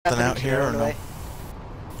Something out here or no? Away?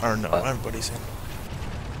 Or no, everybody's in.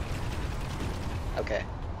 Okay.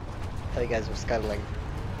 I thought you guys were scuttling.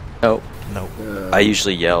 Nope. Nope. I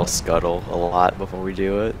usually yell scuttle a lot before we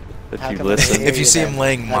do it. If How you come I listen. hear If you see him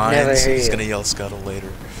laying I'd never mines, hear he's you. gonna yell scuttle later.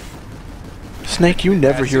 Snake, you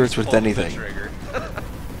never hear us with anything.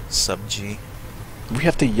 Sub G. We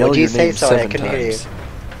have to yell What'd you your say, name sorry? I 7 couldn't hear you. times.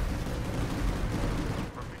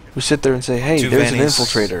 We sit there and say, hey, Two there's an vannies.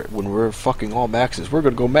 infiltrator. When we're fucking all maxes, we're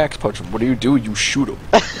gonna go max punch him. What do? You shoot him.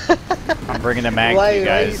 I'm bringing a mag Why- to you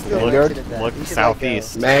why are you guys. still Look, looking at that? look You should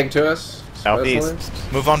southeast. Mag to us. Southeast.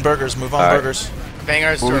 Move on burgers, move on Alright. burgers.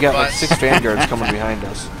 Vanguards Well, to we got like bus. 6 vanguards coming behind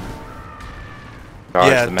us. Charge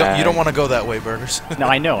Yeah, the you mag. don't want to go that way, burgers. No,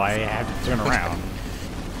 I know. I had to turn around.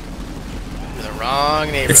 You're the wrong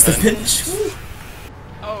neighborhood. It's the finish.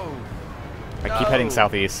 Oh. I keep heading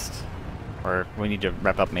southeast. Or we need to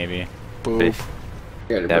wrap up maybe. Boo.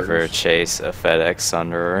 Never chase a FedEx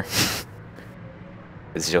Sunderer.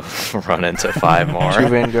 Because you'll run into 5 more. 2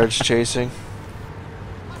 vanguards chasing.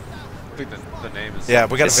 I think the name is. Yeah,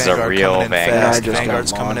 we got This a is a Vanguard real coming in Vanguard. fast. I just got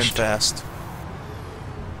Vanguard's coming in launched. fast.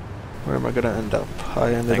 Where am I gonna end up?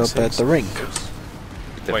 I ended Thanks, up at thanks. the rink.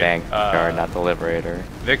 The Wait, Vanguard, not the Liberator.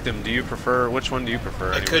 Victim, do you prefer? Which one do you prefer?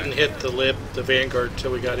 I anyway? couldn't hit the Vanguard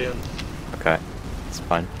till we got in. Okay, it's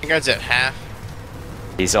fine. Vanguard's at half.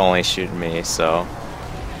 He's only shooting me, so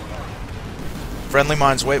Friendly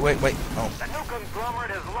mines, wait. Oh.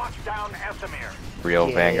 real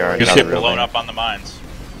Yeah. Vanguard. Just not get a real blown Vanguard. up on the mines.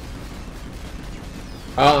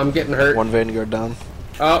 Oh, I'm getting hurt. 1 vanguard down.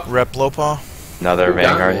 Oh, Rep Lopaw. Another Who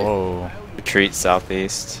got Vanguard. me? Whoa. Retreat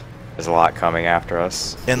southeast. There's a lot coming after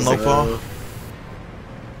us. In Lopaw.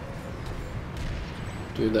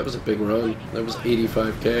 dude, that was a big run. That was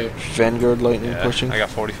 85k. Vanguard lightning pushing. I got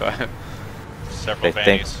 45. Several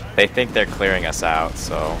They think they're clearing us out,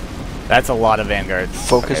 so That's a lot of vanguards.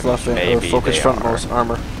 Focus Okay, left or maybe focus they frontmost are.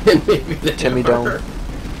 armor. Maybe they Timmy are. down.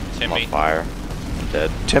 I'm on fire. I'm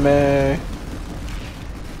dead. Timmy.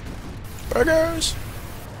 Burgers.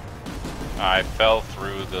 I fell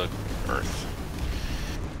through the earth.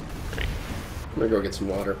 Great. I'm gonna go get some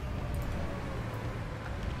water.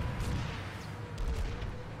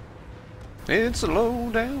 It's a low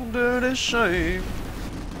down dirty shame.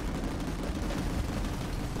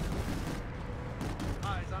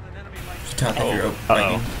 Top of your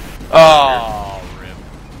Uh-oh. Oh,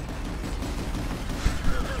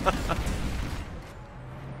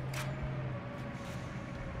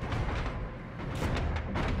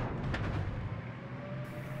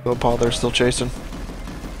 rip. Paul, they're still chasing.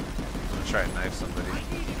 I'm gonna try and knife somebody.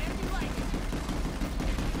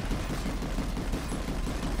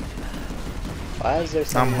 Why is there I'm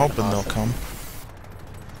something hoping they'll awesome? come.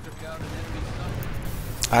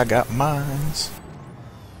 I got mines.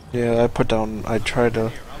 Yeah, I tried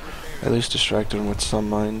to at least distract them with some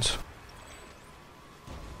mines.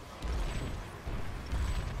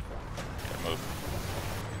 Move.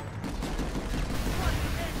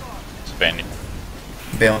 It's Vanny.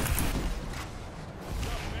 Bail.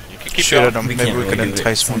 You can keep Shoot going. at them. We Maybe can't we really could do it.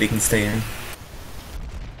 entice one. Somebody can stay in.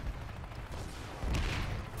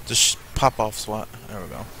 Just pop off SWAT. There we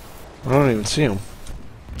go. I don't even see them.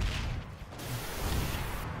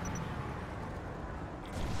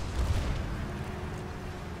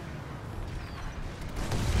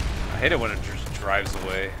 I hate it when it just drives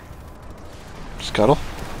away. Scuttle?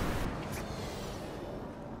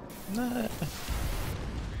 Nah.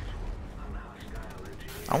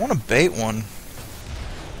 I want to bait one.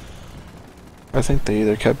 I think they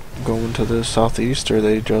either kept going to the southeast or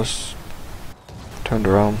they just turned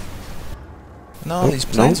around. No, Nope, these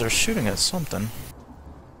planes nope. are shooting at something.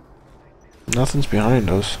 Nothing's behind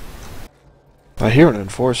us. I hear an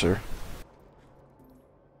enforcer.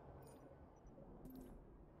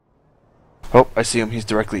 Oh, I see him. He's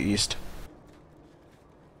directly east.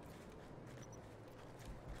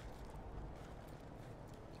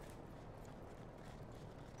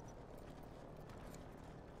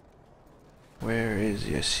 Where is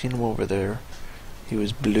he? I seen him over there. He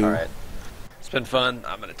was blue. Alright. It's been fun.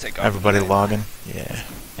 I'm gonna take off. Everybody logging. Yeah.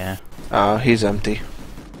 Yeah. He's empty.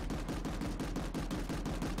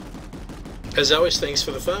 As always, thanks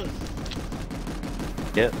for the fun.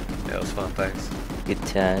 Yep. Yeah, it was fun. Thanks. Good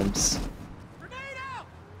times.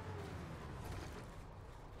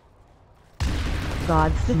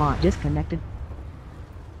 God's mod disconnected.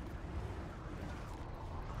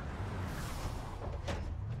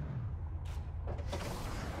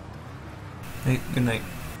 Hey, good night.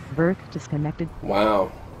 Burke disconnected.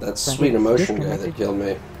 Wow, that Second sweet emotion guy disconnected. that killed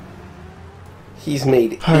me. He's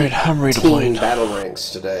made Alright, I'm ready to 18 play. battle ranks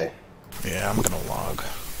today. Yeah, I'm gonna log.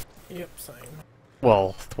 Yep, same.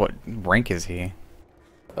 Well, what rank is he?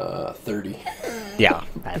 30. Yeah,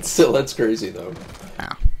 that's Still, that's crazy though.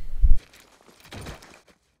 yeah.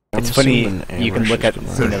 I'm It's funny, assuming you can Ambush look is at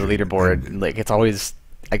gonna- the leaderboard, like it's always,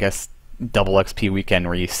 I guess, double XP weekend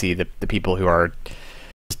where you see the people who are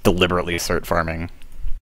just deliberately cert farming.